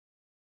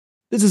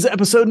This is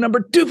episode number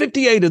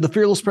 258 of the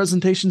Fearless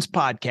Presentations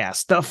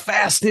podcast, the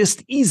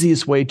fastest,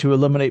 easiest way to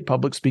eliminate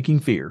public speaking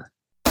fear.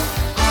 Want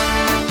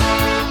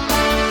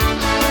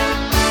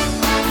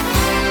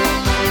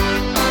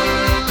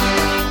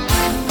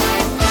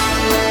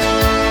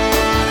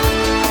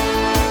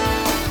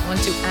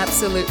to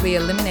absolutely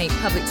eliminate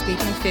public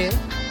speaking fear?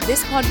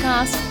 This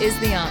podcast is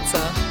the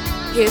answer.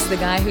 Here's the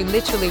guy who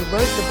literally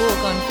wrote the book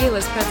on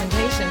Fearless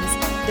Presentations,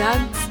 Doug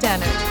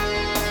Stannard.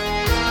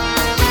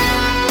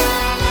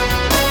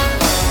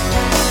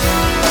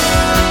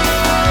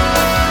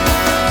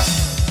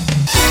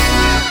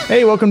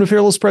 Hey, welcome to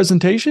Fearless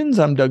Presentations.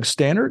 I'm Doug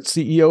Stannard,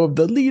 CEO of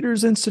the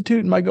Leaders Institute,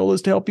 and my goal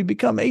is to help you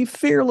become a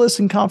fearless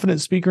and confident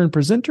speaker and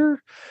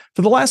presenter.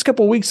 For the last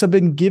couple of weeks, I've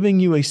been giving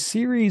you a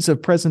series of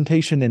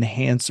presentation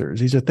enhancers.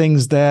 These are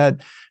things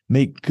that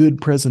make good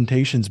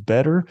presentations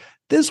better.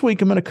 This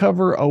week, I'm going to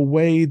cover a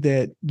way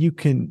that you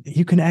can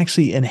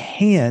actually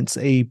enhance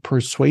a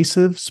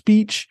persuasive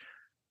speech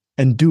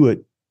and do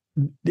it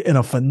in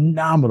a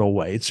phenomenal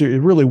way. It's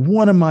really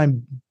one of my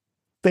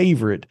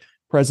favorite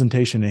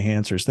presentation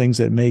enhancers, things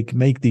that make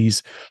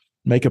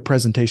a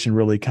presentation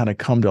really kind of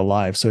come to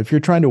life. So if you're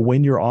trying to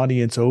win your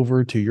audience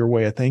over to your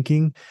way of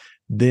thinking,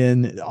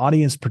 then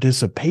audience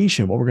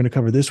participation, what we're going to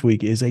cover this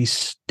week, is a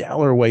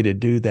stellar way to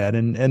do that.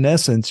 And in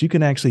essence, you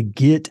can actually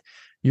get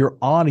your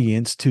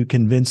audience to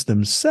convince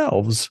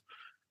themselves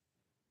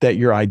that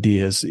your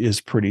idea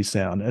is pretty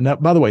sound. And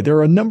that, by the way, there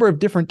are a number of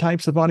different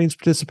types of audience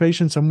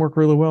participation. Some work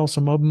really well,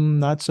 some of them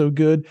not so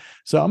good.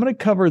 So I'm going to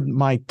cover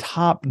my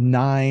top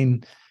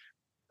 9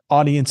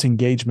 audience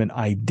engagement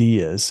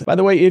ideas. By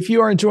the way, if you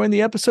are enjoying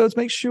the episodes,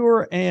 make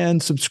sure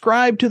and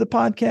subscribe to the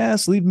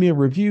podcast. Leave me a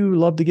review.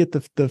 Love to get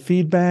the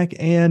feedback.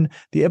 And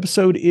the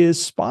episode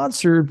is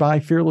sponsored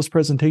by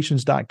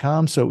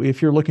fearlesspresentations.com. So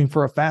if you're looking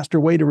for a faster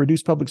way to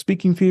reduce public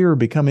speaking fear or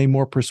become a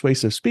more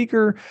persuasive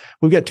speaker,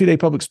 we've got 2-day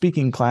public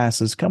speaking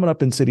classes coming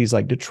up in cities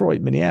like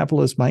Detroit,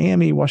 Minneapolis,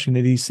 Miami,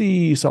 Washington,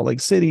 D.C., Salt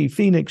Lake City,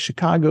 Phoenix,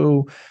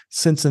 Chicago,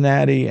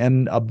 Cincinnati,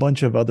 and a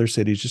bunch of other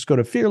cities. Just go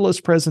to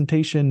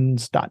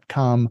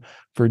fearlesspresentations.com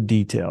for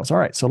details. All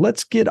right, so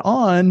let's get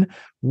on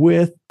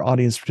with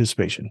audience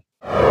participation.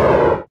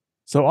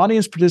 So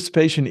audience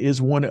participation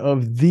is one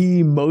of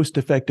the most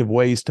effective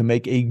ways to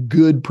make a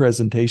good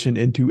presentation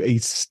into a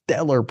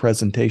stellar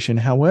presentation.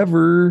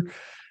 However,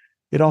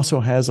 it also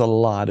has a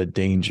lot of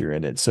danger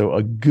in it. So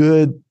a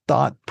good,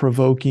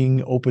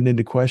 thought-provoking,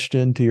 open-ended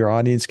question to your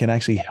audience can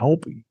actually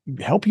help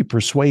you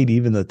persuade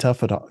even the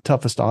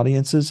toughest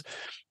audiences.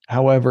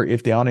 However,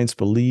 if the audience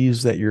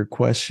believes that your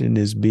question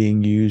is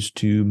being used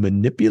to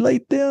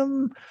manipulate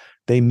them,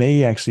 they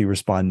may actually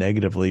respond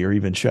negatively or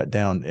even shut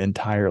down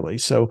entirely.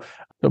 So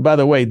by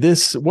the way,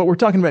 what we're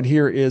talking about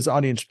here is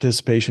audience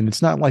participation.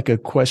 It's not like a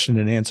question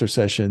and answer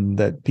session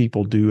that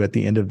people do at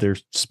the end of their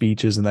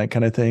speeches and that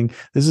kind of thing.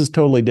 This is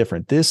totally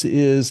different. This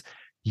is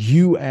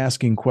you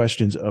asking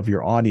questions of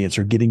your audience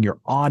or getting your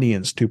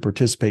audience to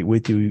participate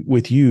with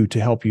you to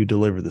help you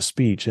deliver the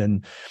speech.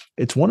 And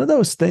it's one of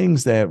those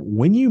things that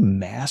when you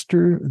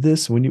master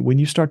this, when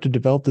you start to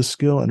develop this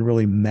skill and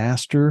really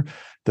master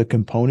the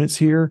components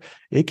here,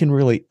 it can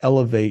really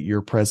elevate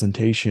your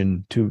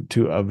presentation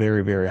to a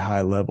very, very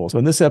high level. So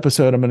in this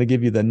episode, I'm going to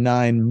give you the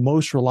 9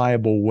 most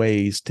reliable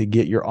ways to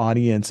get your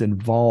audience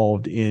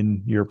involved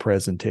in your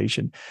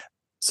presentation.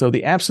 So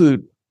the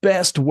absolute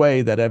best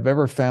way that I've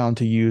ever found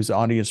to use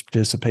audience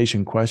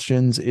participation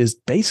questions is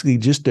basically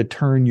just to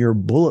turn your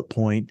bullet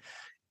point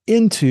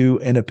into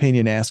an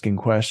opinion asking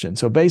question.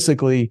 So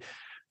basically,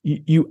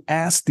 you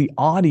ask the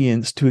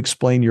audience to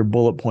explain your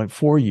bullet point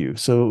for you.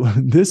 So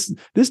this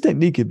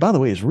technique, by the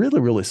way, is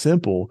really, really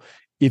simple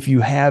if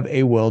you have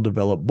a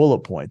well-developed bullet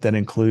point that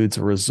includes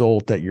a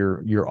result that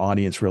your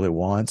audience really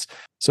wants.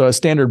 So a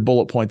standard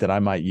bullet point that I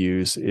might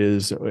use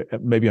is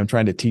maybe I'm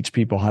trying to teach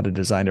people how to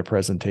design a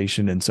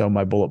presentation. And so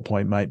my bullet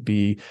point might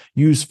be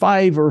use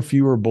 5 or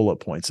fewer bullet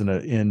points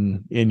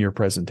in your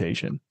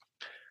presentation.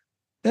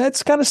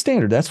 That's kind of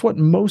standard. That's what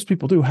most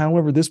people do.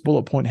 However, this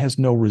bullet point has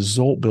no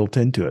result built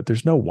into it.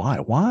 There's no why.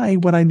 Why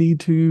would I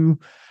need to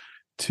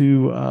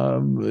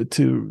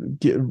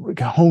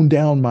hone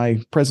down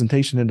my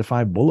presentation into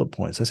 5 bullet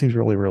points? That seems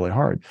really, really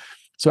hard.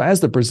 So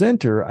as the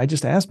presenter, I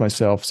just ask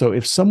myself, so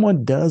if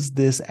someone does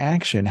this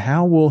action,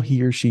 how will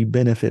he or she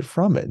benefit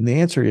from it? And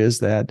the answer is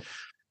that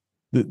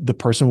the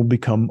person will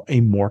become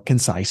a more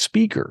concise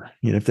speaker.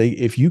 You know,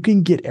 if you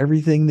can get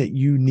everything that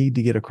you need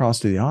to get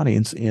across to the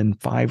audience in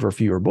 5 or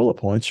fewer bullet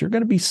points, you're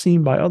going to be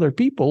seen by other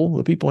people,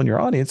 the people in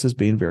your audience, as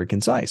being very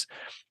concise.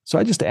 So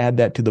I just add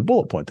that to the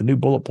bullet point. The new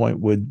bullet point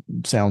would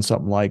sound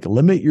something like,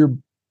 limit your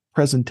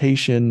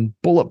presentation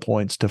bullet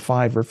points to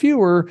 5 or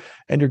fewer,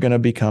 and you're going to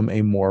become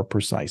a more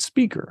precise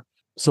speaker.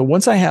 So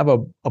once I have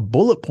a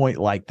bullet point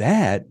like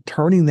that,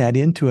 turning that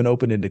into an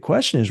open-ended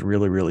question is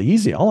really, really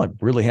easy. All I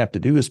really have to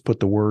do is put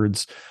the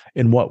words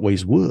 "in what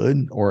ways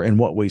would" or "in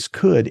what ways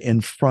could"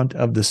 in front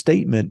of the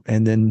statement,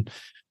 and then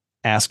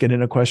ask it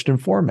in a question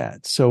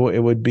format. So it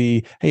would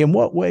be, hey, in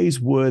what ways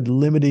would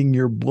limiting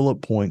your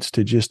bullet points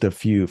to just a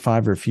few,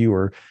 5 or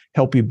fewer,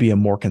 help you be a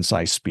more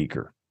concise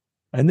speaker?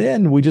 And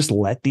then we just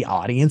let the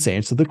audience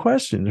answer the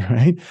question,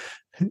 right?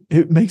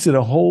 It makes it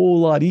a whole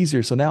lot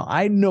easier. So now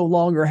I no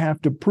longer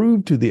have to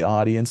prove to the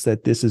audience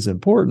that this is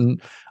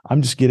important.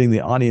 I'm just getting the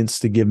audience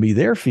to give me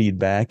their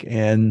feedback,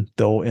 and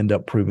they'll end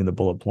up proving the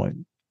bullet point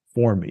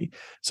for me.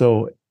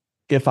 So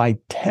if I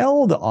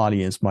tell the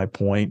audience my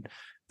point,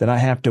 then I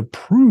have to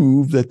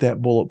prove that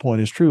that bullet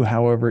point is true.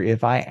 However,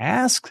 if I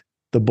ask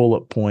the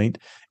bullet point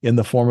in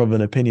the form of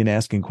an opinion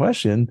asking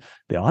question,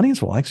 the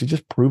audience will actually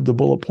just prove the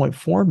bullet point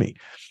for me.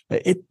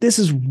 This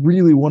is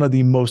really one of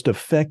the most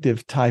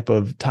effective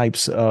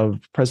types of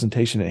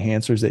presentation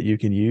enhancers that you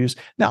can use.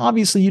 Now,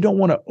 obviously, you don't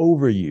want to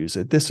overuse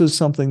it. This is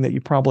something that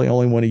you probably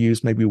only want to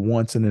use maybe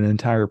once in an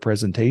entire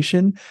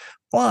presentation.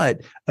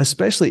 But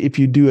especially if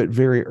you do it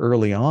very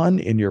early on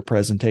in your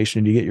presentation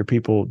and you get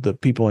the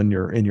people in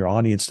your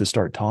audience to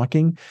start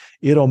talking,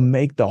 it'll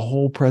make the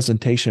whole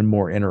presentation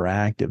more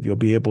interactive. You'll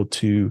be able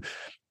to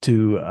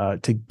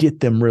get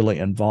them really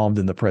involved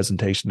in the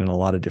presentation in a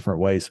lot of different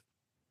ways.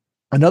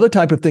 Another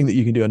type of thing that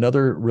you can do,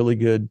 another really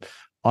good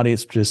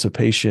audience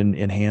participation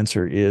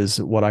enhancer, is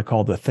what I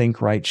call the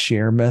think, write,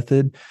 share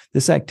method.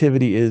 This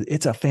activity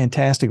it's a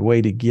fantastic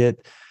way to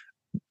get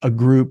a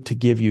group to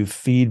give you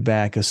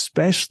feedback,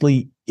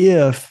 especially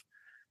if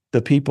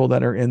the people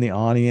that are in the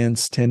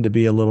audience tend to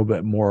be a little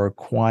bit more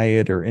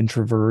quiet or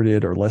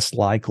introverted or less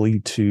likely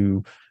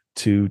to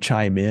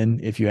chime in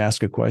if you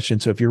ask a question.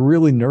 So if you're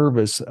really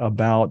nervous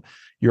about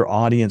your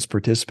audience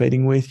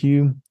participating with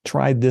you,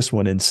 try this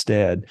one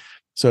instead.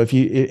 So if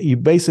you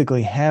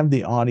basically have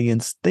the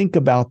audience think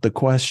about the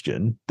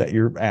question that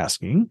you're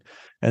asking,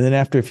 and then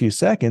after a few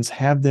seconds,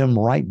 have them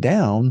write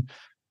down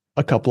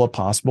a couple of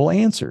possible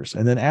answers.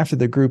 And then after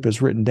the group has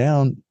written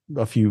down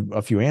a few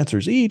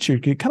answers each, you're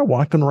kind of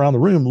walking around the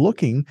room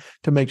looking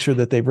to make sure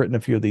that they've written a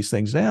few of these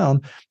things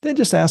down. Then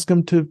just ask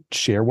them to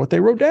share what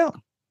they wrote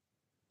down.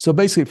 So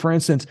basically, for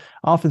instance,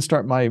 I often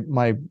start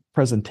my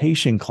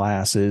presentation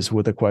classes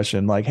with a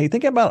question like, hey,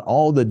 think about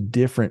all the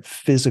different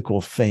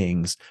physical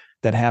things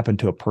that happen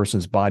to a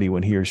person's body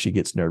when he or she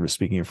gets nervous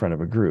speaking in front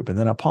of a group. And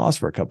then I pause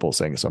for a couple of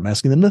seconds. So I'm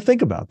asking them to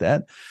think about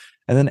that.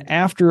 And then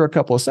after a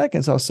couple of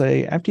seconds, I'll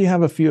say, after you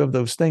have a few of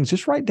those things,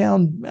 just write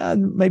down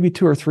maybe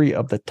 2 or 3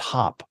 of the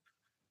top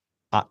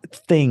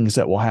things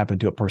that will happen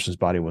to a person's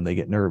body when they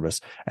get nervous.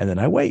 And then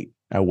I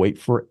wait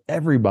for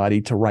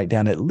everybody to write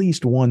down at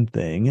least one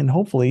thing. And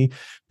hopefully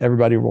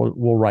everybody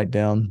will write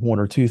down 1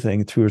 or 2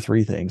 things, 2 or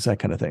 3 things, that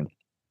kind of thing.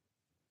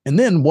 And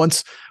then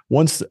once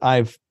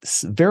I've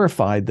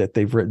verified that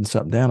they've written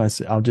something down,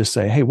 I'll just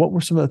say, hey, what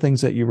were some of the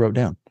things that you wrote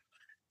down?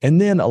 And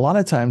then a lot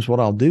of times what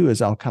I'll do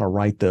is I'll kind of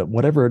write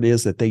whatever it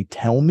is that they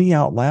tell me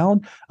out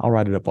loud, I'll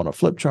write it up on a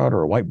flip chart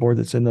or a whiteboard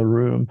that's in the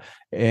room.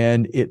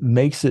 And it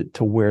makes it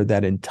to where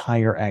that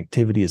entire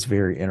activity is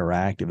very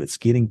interactive. It's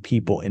getting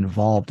people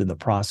involved in the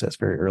process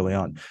very early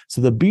on.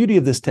 So the beauty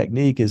of this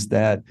technique is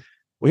that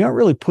we aren't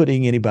really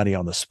putting anybody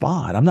on the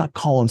spot. I'm not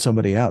calling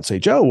somebody out, say,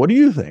 Joe, what do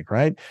you think,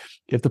 right?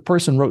 If the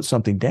person wrote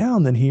something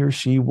down, then he or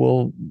she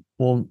will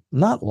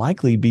not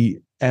likely be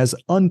as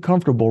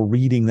uncomfortable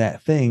reading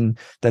that thing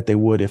that they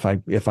would if I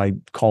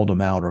called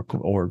them out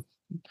or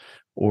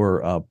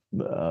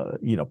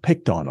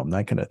picked on them,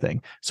 that kind of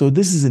thing. So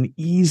this is an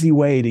easy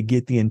way to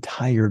get the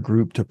entire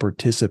group to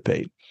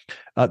participate.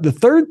 The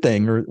third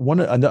thing,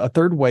 a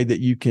third way that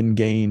you can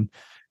gain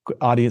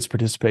audience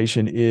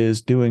participation,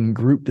 is doing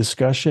group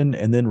discussion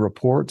and then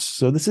reports.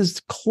 So this is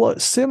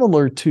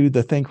similar to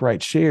the think,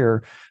 write,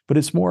 share, but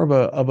it's more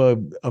of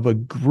a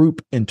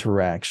group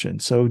interaction.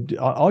 So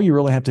all you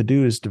really have to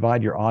do is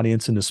divide your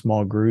audience into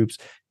small groups.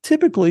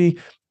 Typically,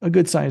 a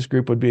good sized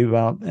group would be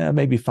about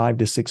maybe 5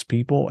 to 6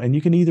 people, and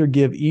you can either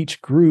give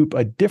each group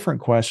a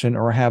different question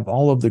or have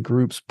all of the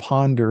groups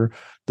ponder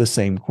the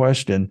same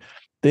question.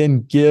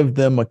 Then give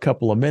them a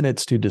couple of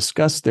minutes to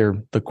discuss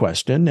the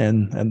question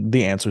and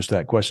the answers to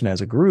that question as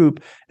a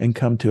group and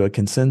come to a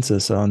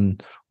consensus on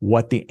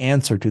what the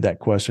answer to that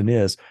question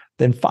is.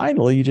 Then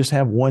finally, you just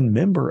have one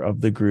member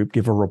of the group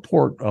give a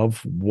report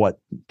of what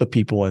the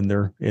people in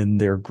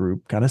their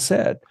group kind of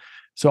said.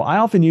 So I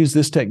often use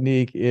this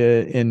technique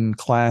in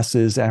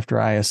classes after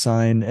I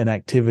assign an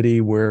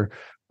activity where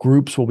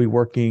groups will be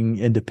working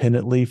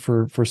independently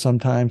for some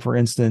time. For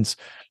instance,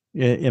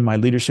 in my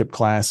leadership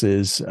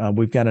classes,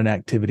 we've got an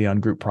activity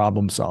on group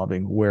problem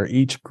solving where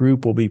each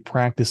group will be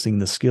practicing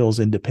the skills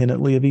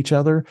independently of each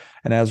other.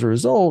 And as a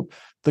result,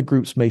 the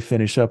groups may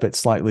finish up at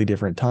slightly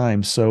different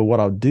times. So what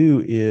I'll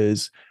do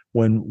is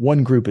when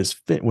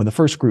the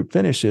first group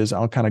finishes,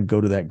 I'll kind of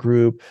go to that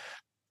group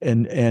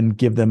and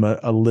give them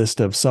a list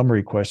of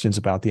summary questions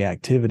about the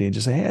activity and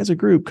just say, hey, as a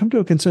group, come to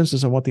a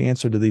consensus on what the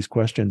answer to these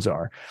questions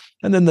are.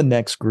 And then the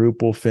next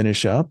group will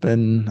finish up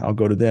and I'll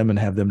go to them and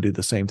have them do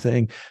the same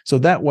thing. So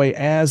that way,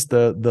 as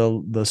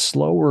the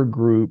slower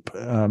group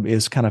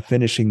is kind of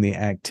finishing the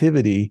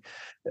activity,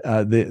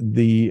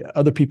 the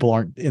other people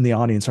aren't in the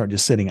audience aren't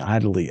just sitting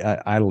idly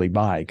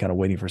by, kind of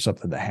waiting for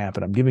something to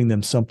happen. I'm giving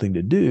them something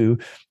to do,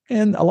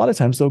 and a lot of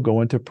times they'll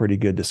go into pretty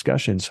good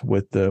discussions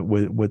with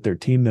their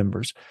team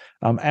members.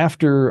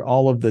 After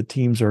all of the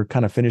teams are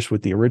kind of finished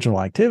with the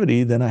original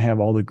activity, then I have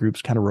all the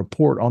groups kind of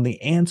report on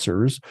the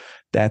answers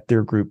that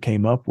their group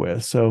came up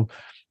with. So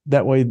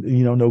that way,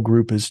 no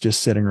group is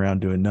just sitting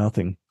around doing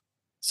nothing.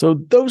 So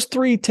those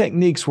three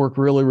techniques work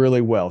really,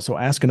 really well. So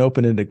ask an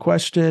open-ended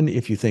question.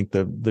 If you think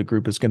the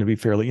group is going to be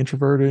fairly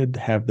introverted,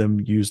 have them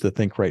use the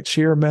think, write,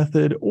 share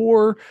method.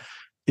 Or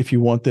if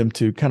you want them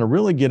to kind of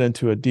really get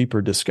into a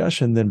deeper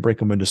discussion, then break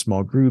them into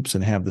small groups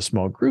and have the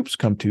small groups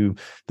come to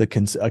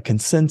a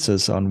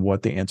consensus on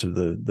what the answer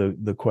to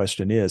the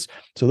question is.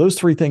 So those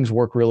three things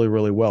work really,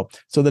 really well.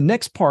 So the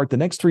next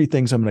three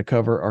things I'm going to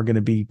cover are going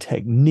to be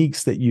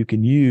techniques that you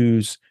can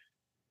use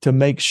to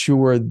make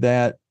sure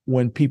that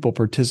when people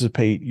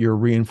participate, you're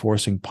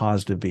reinforcing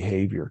positive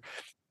behavior.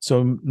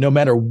 So no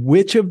matter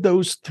which of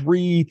those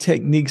three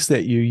techniques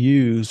that you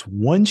use,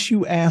 once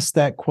you ask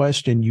that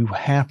question, you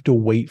have to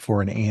wait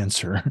for an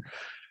answer.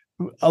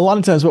 A lot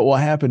of times what will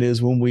happen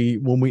is when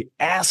we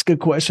ask a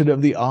question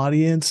of the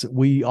audience,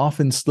 we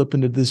often slip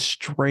into this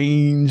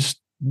strange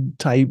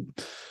type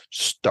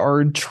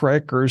Star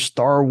Trek or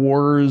Star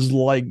Wars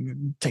like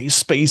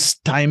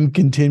space-time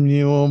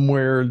continuum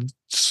where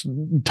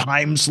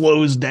time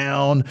slows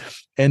down.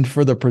 And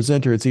for the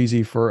presenter, it's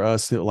easy for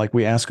us to, like,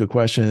 we ask a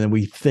question and then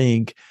we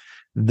think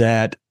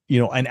that,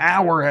 an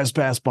hour has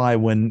passed by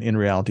when in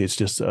reality it's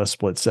just a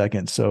split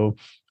second. So,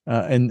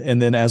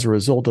 and then as a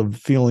result of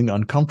feeling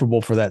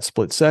uncomfortable for that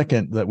split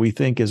second that we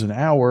think is an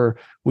hour,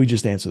 we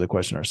just answer the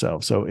question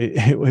ourselves. So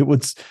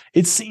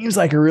it seems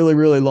like a really,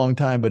 really long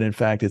time, but in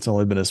fact, it's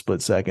only been a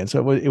split second.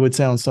 So it would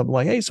sound something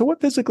like, hey, so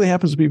what physically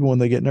happens to people when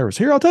they get nervous?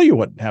 Here, I'll tell you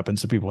what happens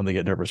to people when they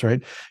get nervous,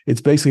 right?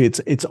 It's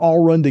basically, it's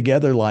all run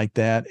together like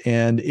that.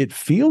 And it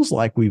feels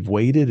like we've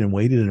waited and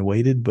waited and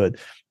waited, but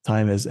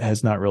time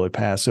has not really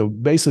passed. So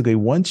basically,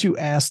 once you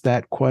ask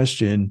that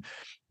question,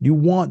 you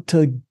want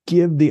to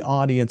give the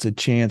audience a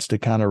chance to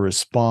kind of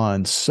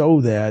respond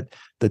so that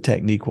the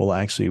technique will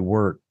actually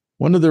work.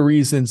 One of the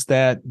reasons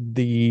that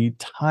the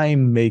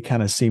time may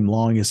kind of seem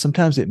long is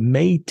sometimes it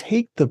may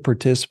take the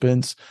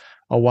participants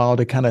a while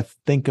to kind of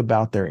think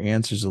about their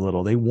answers a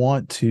little. They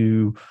want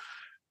to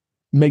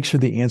make sure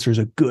the answer is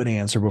a good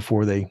answer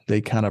before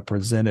they kind of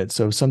present it.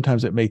 So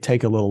sometimes it may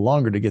take a little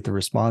longer to get the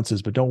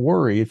responses, but don't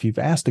worry. If you've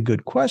asked a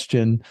good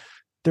question,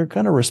 they're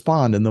going to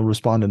respond, and they'll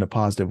respond in a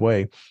positive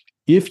way.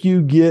 If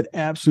you get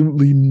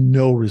absolutely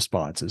no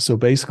responses, so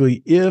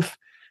basically if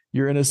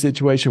you're in a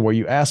situation where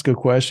you ask a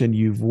question,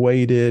 you've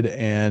waited,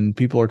 and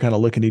people are kind of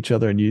looking at each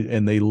other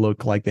and they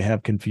look like they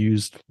have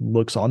confused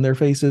looks on their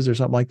faces or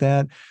something like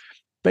that,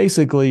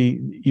 basically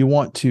you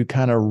want to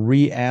kind of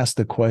re-ask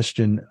the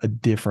question a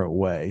different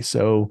way.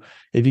 So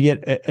if you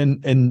get,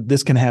 and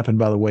this can happen,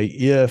 by the way,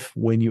 if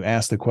when you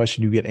ask the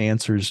question, you get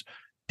answers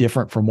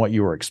different from what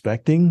you were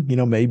expecting,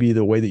 maybe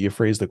the way that you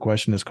phrase the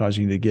question is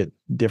causing you to get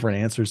different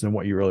answers than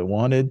what you really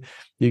wanted.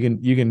 You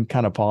can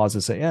kind of pause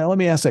and say, yeah, let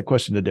me ask that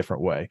question a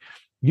different way.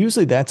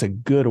 Usually that's a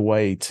good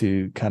way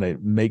to kind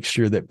of make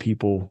sure that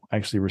people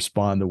actually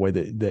respond the way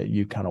that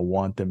you kind of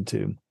want them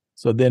to.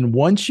 So then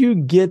once you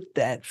get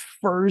that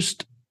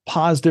first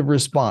positive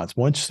response,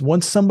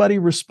 once somebody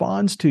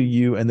responds to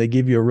you and they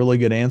give you a really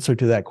good answer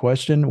to that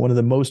question, one of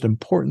the most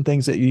important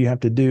things that you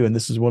have to do, and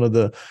this is one of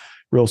the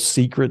real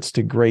secrets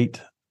to great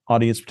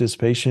audience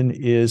participation,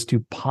 is to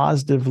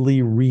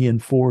positively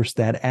reinforce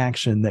that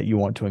action that you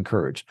want to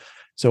encourage.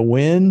 So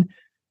when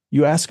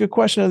you ask a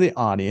question of the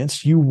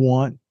audience, you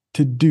want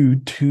to do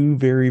two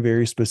very,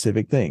 very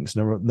specific things.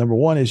 Number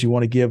one is you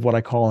want to give what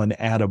I call an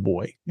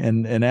attaboy.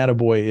 And an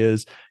attaboy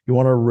is you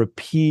want to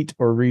repeat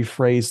or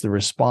rephrase the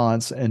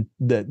response, and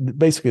that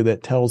basically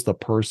that tells the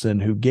person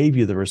who gave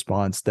you the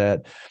response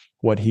that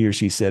what he or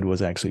she said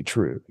was actually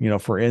true.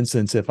 For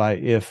instance, if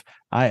I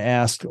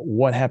asked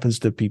what happens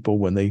to people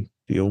when they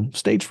feel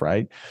stage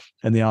fright,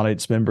 and the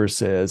audience member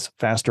says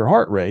faster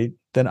heart rate,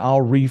 then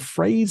I'll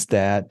rephrase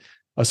that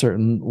a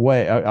certain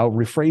way. I'll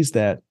rephrase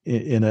that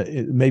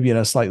maybe in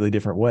a slightly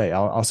different way.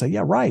 I'll say,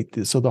 yeah, right.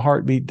 So the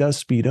heartbeat does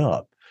speed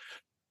up.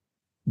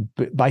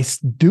 But by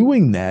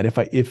doing that,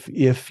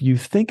 if you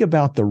think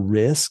about the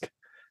risk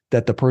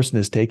that the person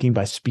is taking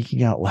by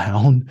speaking out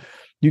loud,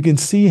 you can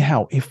see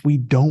how if we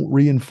don't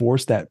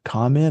reinforce that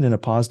comment in a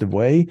positive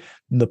way,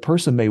 the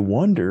person may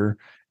wonder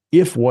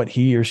if what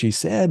he or she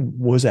said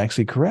was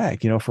actually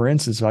correct. For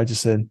instance, if I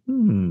just said,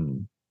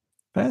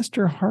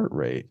 faster heart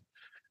rate,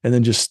 and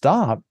then just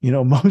stop,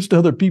 most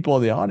other people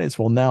in the audience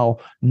will now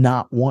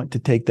not want to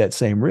take that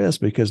same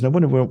risk because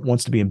nobody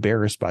wants to be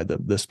embarrassed by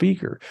the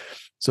speaker.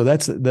 So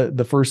that's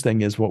the first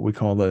thing is what we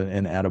call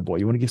an attaboy.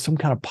 You want to give some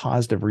kind of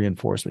positive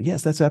reinforcement.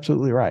 Yes, that's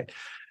absolutely right.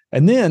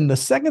 And then the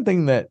second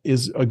thing that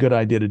is a good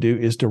idea to do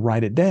is to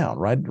write it down.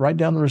 Write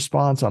down the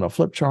response on a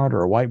flip chart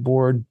or a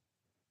whiteboard.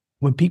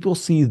 When people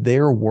see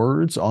their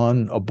words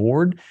on a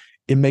board,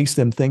 it makes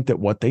them think that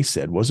what they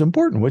said was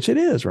important, which it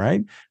is,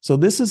 right? So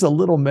this is a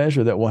little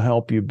measure that will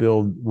help you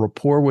build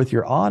rapport with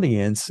your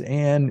audience,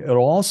 and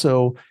it'll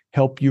also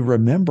help you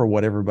remember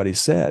what everybody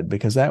said,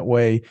 because that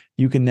way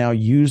you can now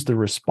use the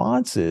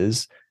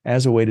responses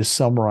as a way to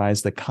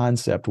summarize the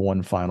concept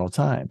one final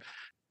time.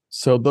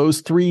 So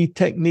those 3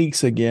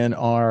 techniques again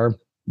are: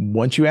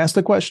 once you ask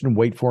the question,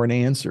 wait for an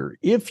answer.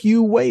 If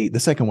you wait, the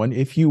second one,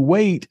 if you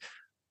wait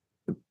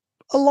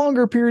a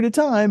longer period of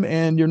time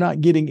and you're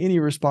not getting any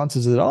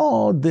responses at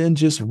all, then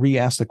just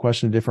re-ask the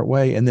question a different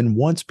way. And then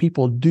once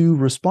people do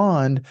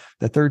respond,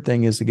 the third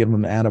thing is to give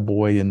them an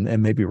attaboy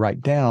and maybe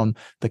write down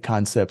the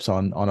concepts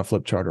on a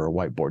flip chart or a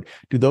whiteboard.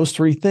 Do those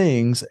 3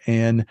 things,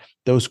 and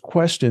those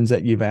questions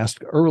that you've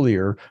asked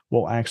earlier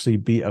will actually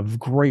be a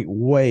great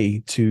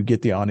way to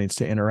get the audience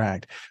to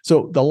interact.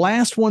 So the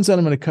last ones that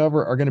I'm going to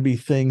cover are going to be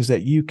things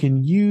that you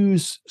can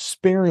use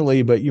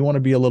sparingly, but you want to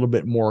be a little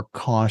bit more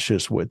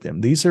cautious with them.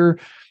 These are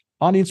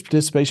audience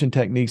participation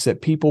techniques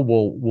that people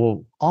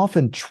will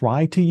often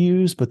try to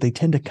use, but they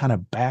tend to kind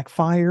of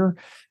backfire.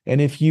 And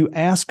if you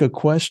ask a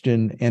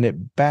question and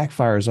it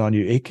backfires on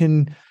you, it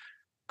can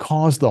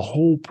cause the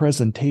whole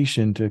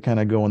presentation to kind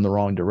of go in the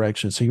wrong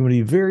direction. So you want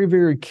to be very,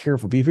 very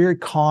careful, be very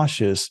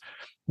cautious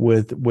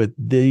with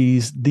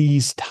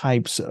these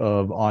types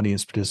of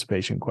audience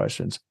participation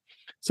questions.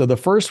 So the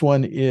first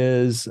one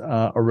is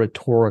a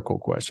rhetorical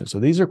question. So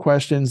these are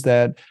questions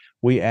that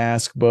we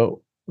ask, but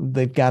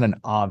they've got an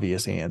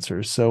obvious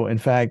answer. So in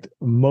fact,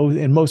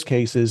 in most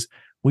cases,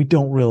 we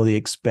don't really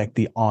expect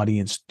the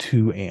audience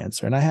to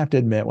answer. And I have to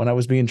admit, when I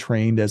was being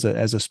trained as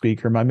a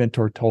speaker, my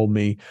mentor told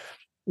me,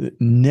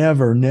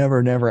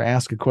 never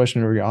ask a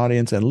question of your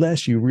audience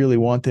unless you really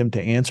want them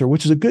to answer,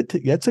 which is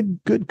that's a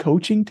good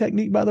coaching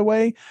technique, by the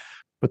way.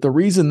 But the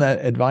reason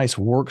that advice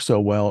works so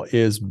well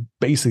is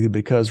basically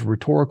because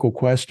rhetorical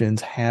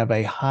questions have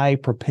a high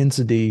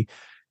propensity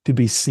to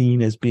be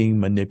seen as being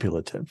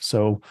manipulative.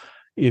 So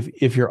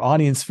if your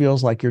audience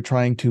feels like you're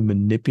trying to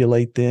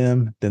manipulate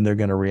them, then they're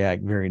going to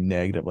react very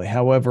negatively.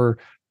 However,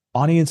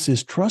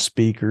 audiences trust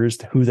speakers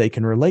who they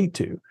can relate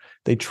to.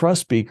 They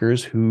trust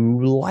speakers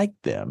who like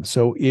them.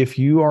 So if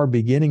you are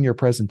beginning your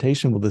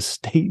presentation with a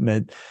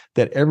statement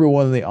that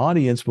everyone in the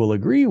audience will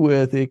agree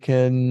with, it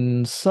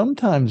can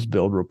sometimes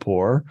build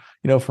rapport.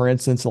 For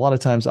instance, a lot of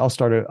times I'll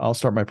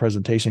start my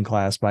presentation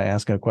class by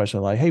asking a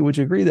question like, hey, would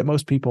you agree that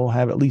most people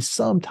have at least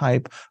some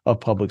type of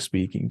public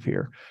speaking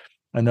fear?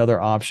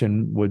 Another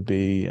option would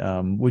be,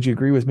 would you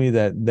agree with me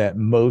that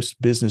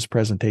most business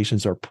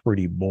presentations are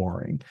pretty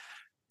boring?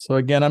 So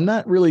again, I'm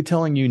not really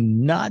telling you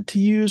not to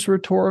use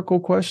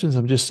rhetorical questions.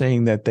 I'm just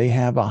saying that they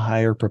have a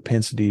higher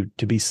propensity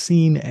to be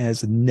seen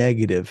as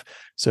negative.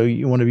 So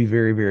you want to be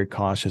very, very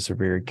cautious or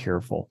very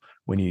careful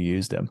when you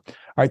use them. All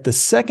right. The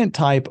second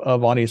type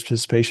of audience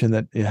participation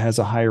that it has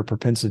a higher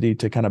propensity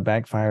to kind of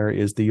backfire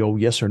is the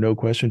old yes or no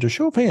question. Just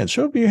show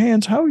of your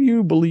hands, how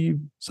you believe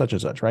such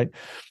and such, right?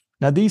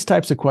 Now, these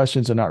types of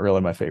questions are not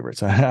really my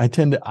favorites. I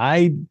tend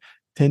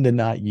to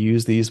not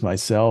use these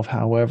myself.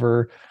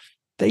 However,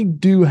 they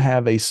do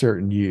have a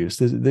certain use.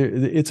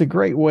 It's a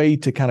great way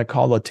to kind of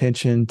call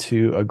attention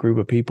to a group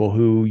of people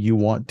who you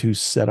want to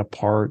set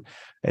apart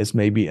as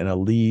maybe an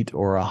elite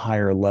or a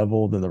higher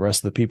level than the rest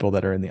of the people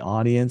that are in the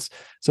audience.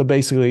 So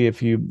basically,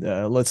 if you,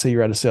 let's say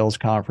you're at a sales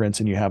conference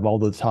and you have all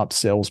the top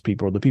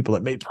salespeople, the people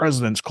that made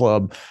President's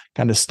Club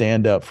kind of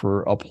stand up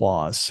for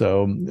applause.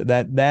 So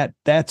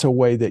that's a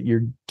way that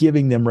you're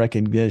giving them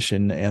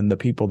recognition, and the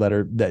people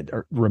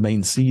that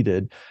remain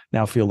seated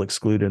now feel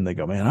excluded, and they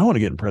go, man, I want to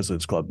get in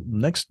President's Club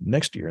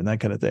next year, and that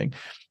kind of thing.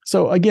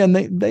 So again,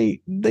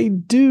 they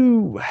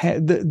do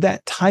have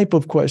that type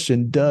of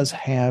question does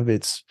have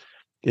its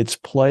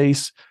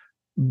place,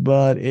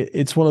 but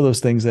it's one of those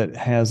things that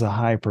has a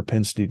high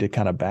propensity to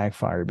kind of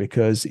backfire,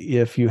 because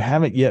if you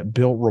haven't yet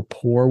built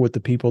rapport with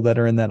the people that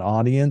are in that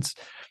audience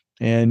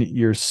and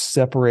you're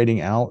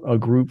separating out a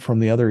group from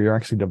the other, you're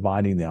actually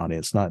dividing the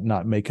audience,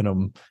 not making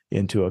them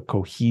into a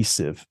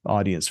cohesive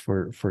audience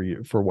for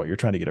what you're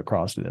trying to get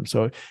across to them.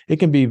 So it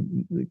can be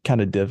kind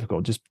of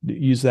difficult. Just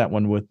use that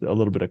one with a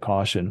little bit of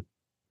caution.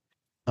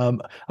 I'll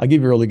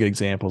give you really good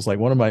examples. Like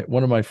one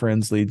of my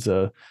friends leads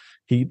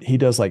he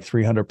does like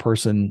 300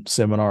 person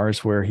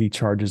seminars where he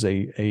charges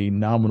a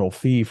nominal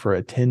fee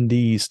for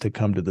attendees to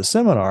come to the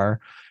seminar.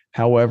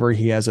 However,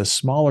 he has a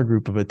smaller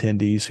group of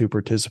attendees who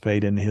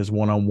participate in his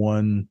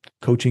one-on-one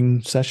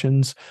coaching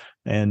sessions,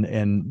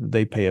 and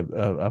they pay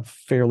a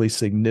fairly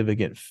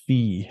significant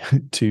fee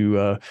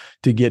to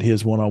get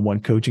his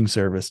one-on-one coaching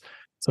service.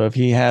 So if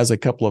he has a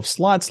couple of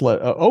slots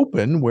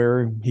open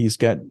where he's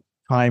got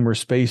time or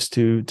space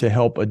to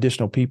help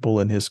additional people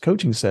in his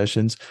coaching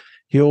sessions,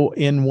 he'll,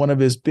 in one of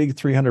his big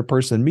 300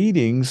 person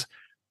meetings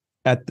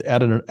at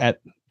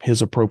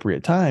his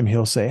appropriate time,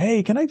 he'll say,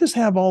 hey, can I just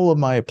have all of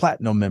my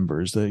platinum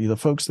members, the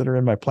folks that are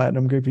in my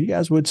platinum group, if you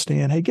guys would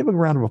stand, hey, give a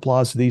round of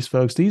applause to these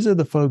folks. These are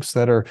the folks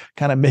that are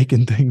kind of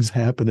making things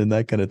happen and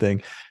that kind of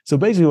thing. So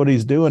basically what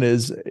he's doing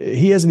is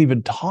he hasn't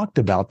even talked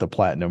about the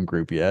platinum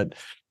group yet.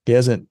 He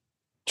hasn't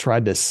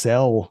tried to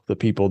sell the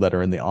people that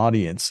are in the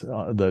audience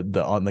on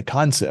the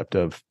concept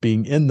of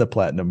being in the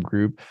platinum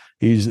group.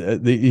 He's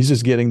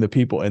just getting the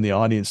people in the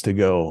audience to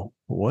go,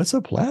 what's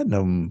a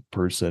platinum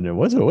person, and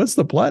what's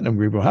the platinum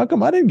group? How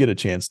come I didn't get a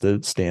chance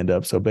to stand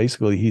up? So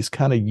basically, he's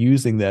kind of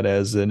using that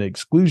as an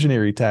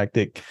exclusionary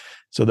tactic,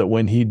 so that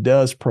when he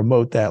does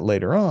promote that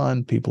later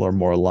on, people are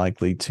more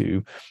likely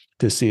to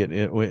see it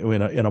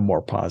in a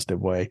more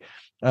positive way.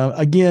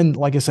 Again,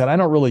 like I said, I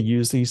don't really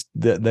use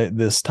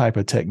this type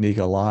of technique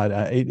a lot.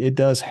 It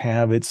does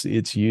have its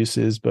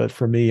uses, but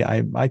for me,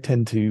 I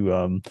tend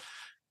to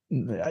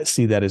I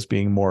see that as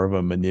being more of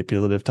a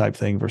manipulative type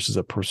thing versus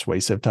a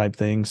persuasive type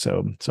thing.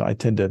 So I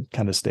tend to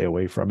kind of stay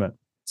away from it.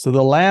 So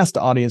the last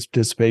audience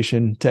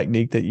participation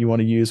technique that you want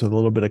to use with a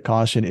little bit of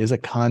caution is a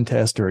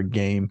contest or a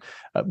game.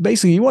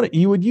 Basically,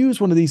 you would use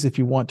one of these if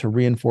you want to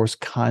reinforce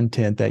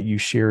content that you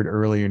shared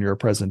earlier in your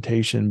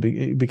presentation,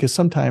 because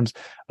sometimes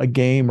a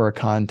game or a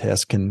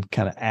contest can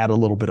kind of add a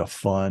little bit of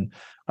fun.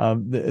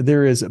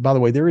 There is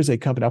a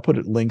company, I'll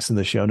put links in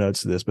the show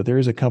notes to this, but there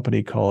is a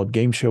company called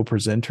Game Show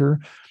Presenter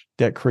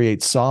that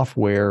creates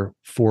software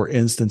for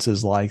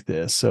instances like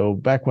this. So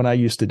back when I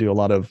used to do a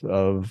lot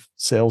of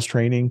sales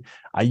training,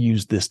 I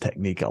used this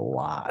technique a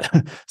lot.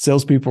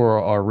 Salespeople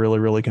are really,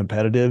 really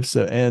competitive.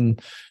 So,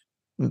 and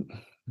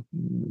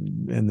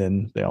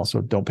then they also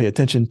don't pay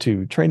attention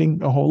to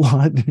training a whole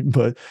lot,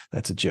 but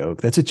that's a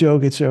joke. It's a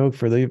joke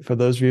for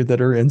those of you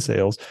that are in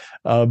sales.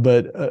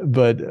 But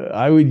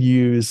I would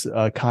use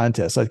a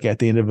contest, like at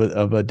the end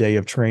of a day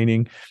of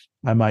training.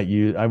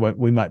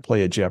 We might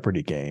play a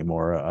Jeopardy game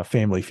or a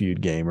Family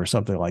Feud game or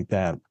something like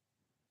that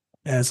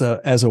as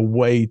a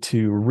way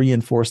to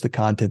reinforce the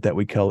content that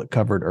we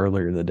covered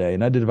earlier in the day.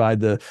 And I divide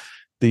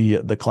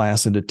the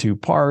class into two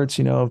parts,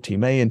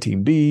 team A and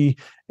team B,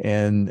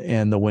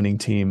 and the winning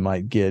team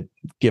might get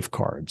gift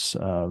cards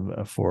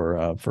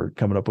for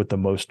coming up with the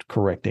most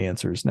correct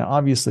answers. Now,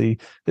 obviously,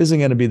 this isn't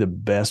going to be the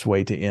best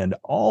way to end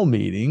all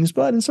meetings,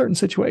 but in certain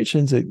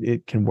situations,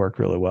 it can work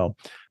really well.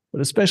 But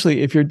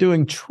especially if you're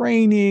doing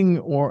training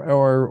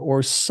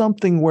or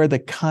something where the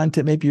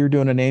content, maybe you're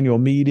doing an annual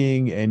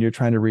meeting and you're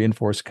trying to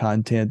reinforce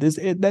content,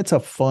 that's a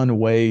fun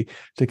way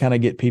to kind of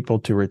get people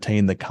to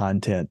retain the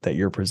content that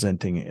you're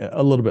presenting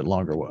a little bit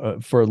longer,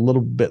 for a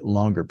little bit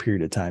longer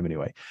period of time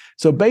anyway.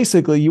 So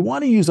basically, you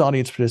want to use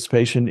audience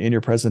participation in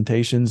your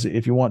presentations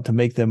if you want to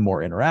make them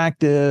more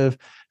interactive.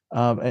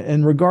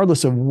 And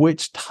regardless of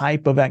which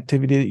type of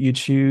activity that you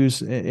choose,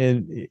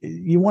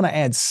 you want to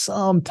add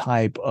some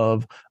type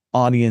of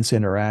audience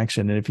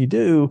interaction. And if you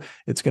do,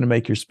 it's going to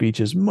make your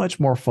speeches much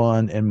more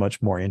fun and much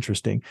more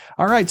interesting.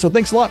 All right. So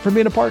thanks a lot for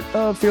being a part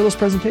of Fearless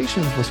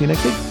Presentations. We'll see you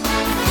next week.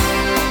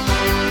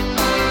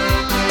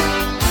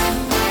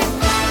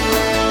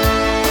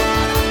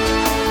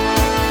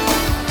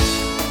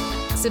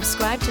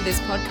 Subscribe to this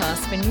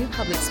podcast for new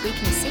public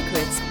speaking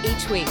secrets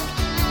each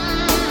week.